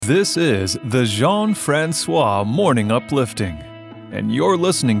This is the Jean-Francois Morning Uplifting, and you're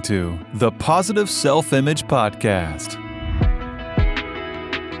listening to the Positive Self-Image Podcast.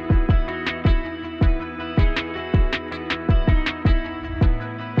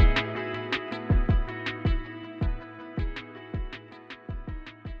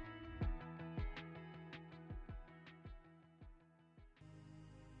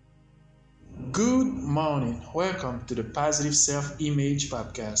 Good morning. Welcome to the Positive Self-Image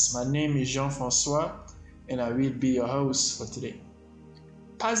Podcast. My name is Jean-Francois and I will be your host for today.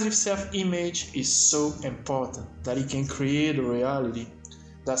 Positive self-image is so important that it can create a reality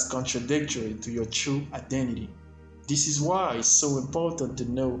that's contradictory to your true identity. This is why it's so important to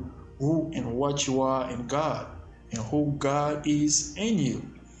know who and what you are in God and who God is in you.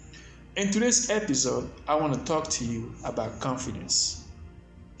 In today's episode, I want to talk to you about confidence.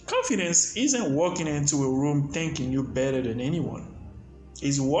 Confidence isn't walking into a room thinking you're better than anyone.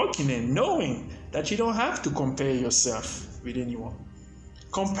 It's walking in knowing that you don't have to compare yourself with anyone.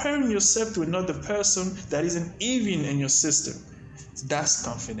 Comparing yourself to another person that isn't even in your system, that's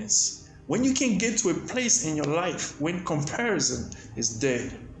confidence. When you can get to a place in your life when comparison is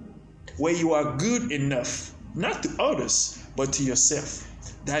dead, where you are good enough, not to others, but to yourself,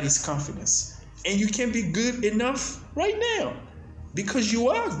 that is confidence. And you can be good enough right now. Because you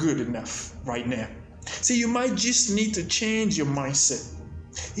are good enough right now. See, you might just need to change your mindset.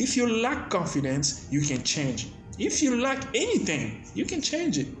 If you lack confidence, you can change it. If you lack anything, you can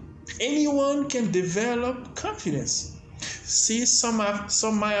change it. Anyone can develop confidence. See, some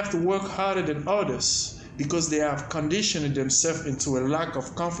might have to work harder than others because they have conditioned themselves into a lack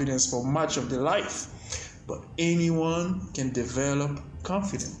of confidence for much of their life. But anyone can develop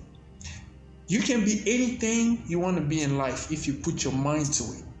confidence. You can be anything you want to be in life if you put your mind to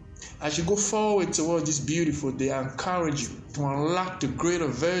it. As you go forward toward this beautiful day, I encourage you to unlock the greater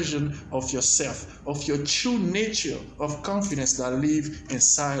version of yourself, of your true nature of confidence that lives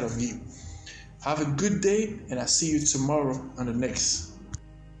inside of you. Have a good day, and I'll see you tomorrow on the next